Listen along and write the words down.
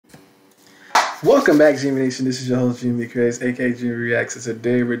Welcome back, Gmb Nation. This is your host, Gmb Reacts, aka Gmb Reacts. And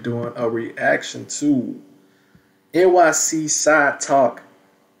today we're doing a reaction to NYC Side Talk.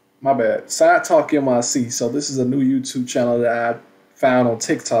 My bad. Side Talk NYC. So this is a new YouTube channel that I found on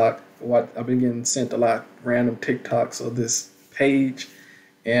TikTok. I've been getting sent a lot of random TikToks of this page.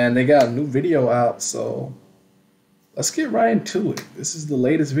 And they got a new video out. So let's get right into it. This is the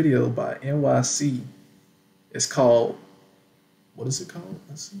latest video by NYC. It's called, what is it called?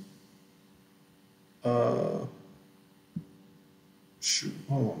 Let's see. Shoot,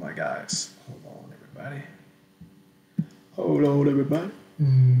 hold on, my guys. Hold on, everybody. Hold on, everybody.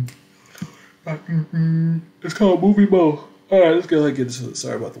 It's called Movie Mo. All right, let's go ahead and get into it.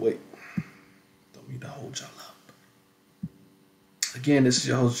 Sorry about the wait. Don't mean to hold y'all up. Again, this is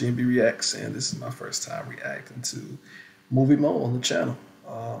your host, Gmb Reacts, and this is my first time reacting to Movie Mo on the channel.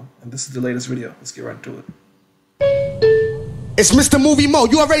 And this is the latest video. Let's get right into it. It's Mr. Movie Mo.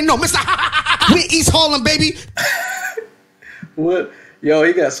 You already know, Mr. We East Harlem, baby. What? Yo,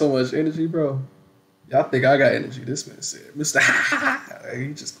 he got so much energy, bro. Y'all think I got energy? This man said, Mr.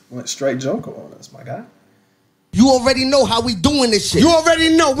 He just went straight Joker on us, my guy. You already know how we doing this shit. You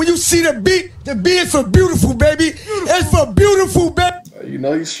already know. When you see the beat is for beautiful, baby. It's for beautiful, baby. You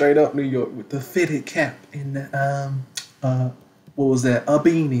know he's straight up New York with the fitted cap and the, what was that? A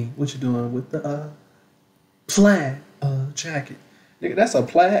beanie. What you doing with the, plaid, jacket? Nigga, that's a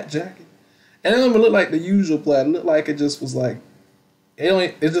plaid jacket. And it don't even look like the usual plaid. It looked like it just was like,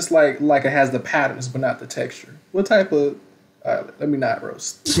 it's just like it has the patterns but not the texture. What type of, let me not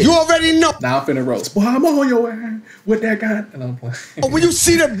roast. You already know. Now I'm finna roast. Boy, I'm on your ass with that guy. And I'm playing. When you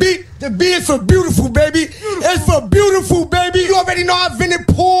see the beat is for beautiful, baby. It's for beautiful, baby. You already know I invented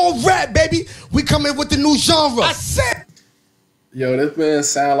porn rap, baby. We coming with the new genre. I said. Yo, this man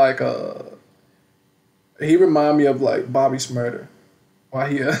sound like he remind me of like Bobby Smurder. Why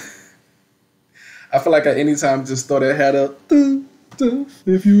he I feel like at any time just throw that hat up.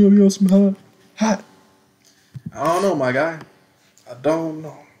 If you want some hot. I don't know, my guy. I don't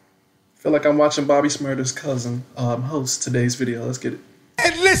know. I feel like I'm watching Bobby Smurder's cousin host today's video. Let's get it.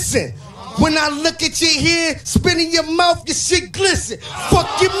 And listen, when I look at your hair, spinning your mouth, your shit glisten.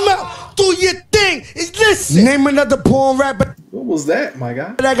 Fuck your mouth, do your thing. It's listen. Name another porn rapper. What was that, my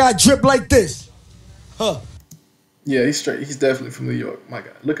guy? That got drip like this. Huh. Yeah, he's straight. He's definitely from New York, my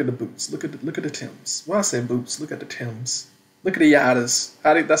guy. Look at the boots. Look at the Timbs. Why I say boots? Look at the Timbs. Look at the Yadas.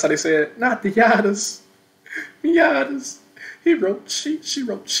 That's how they say it. Not the Yadas. Yadas. He wrote she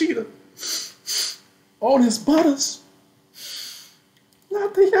wrote cheetah on his butters.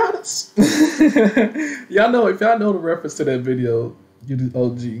 Not the Yadas. Y'all know, if y'all know the reference to that video, you the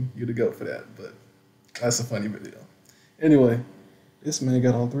OG, you the GOAT for that. But that's a funny video. Anyway, this man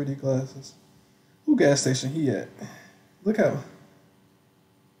got on 3D glasses. Who gas station he at? Look how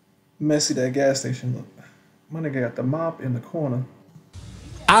messy that gas station look. My nigga got the mop in the corner.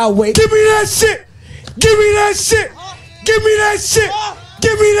 I'll wait. Give me that shit. Give me that shit. Give me that shit.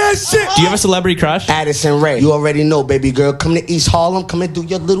 Give me that shit. Do you have a celebrity crush? Addison Rae. You already know, baby girl. Come to East Harlem. Come and do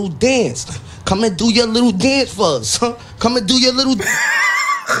your little dance. Come and do your little dance for us. Huh? Come and do your little.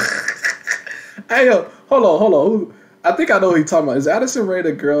 Hey, yo, hold on. I think I know who you're talking about. Is Addison Rae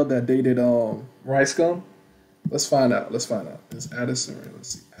the girl that dated Rice Gum? Let's find out. It's Addison Rae. Let's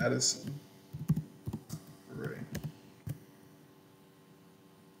see. Addison Rae.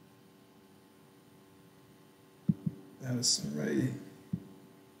 Addison Rae.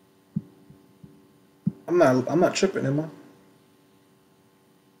 I'm not tripping, am I?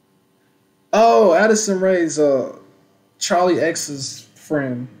 Oh, Addison Rae's Charlie X's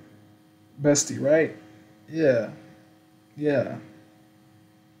friend, bestie, right? Yeah.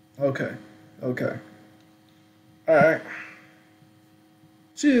 Okay. Alright.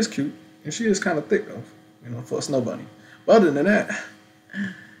 She is cute. And she is kind of thick though. You know, for a snow bunny. But other than that,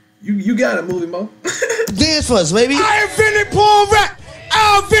 you got it, Movie Mo. Dance for us, baby. I invented porn rap.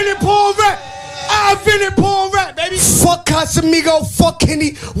 I invented porn rap, baby. Fuck Casamigo, fuck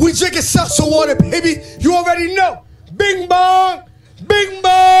Henny. We drinking seltzer water, baby. You already know. Bing bong. Bing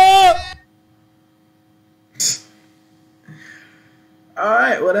bong.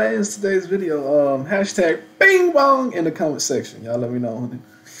 Alright, well that is today's video. Hashtag bing bong in the comment section. Y'all let me know.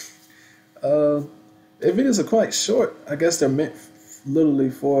 The videos are quite short. I guess they're meant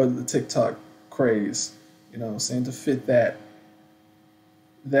literally for the TikTok craze. You know what I'm saying? To fit that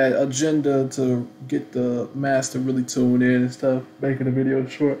agenda to get the mass to really tune in and stuff, making the video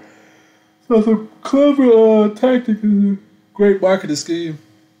short. So it's a clever tactic and a great marketing scheme.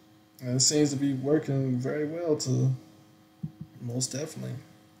 And it seems to be working very well to most definitely.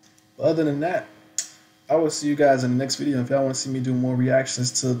 But other than that, I will see you guys in the next video. If y'all want to see me do more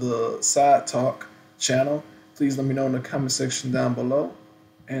reactions to the Side Talk channel, please let me know in the comment section down below.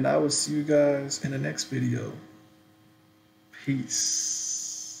 And I will see you guys in the next video.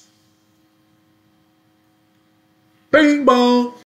 Peace. Bing bong.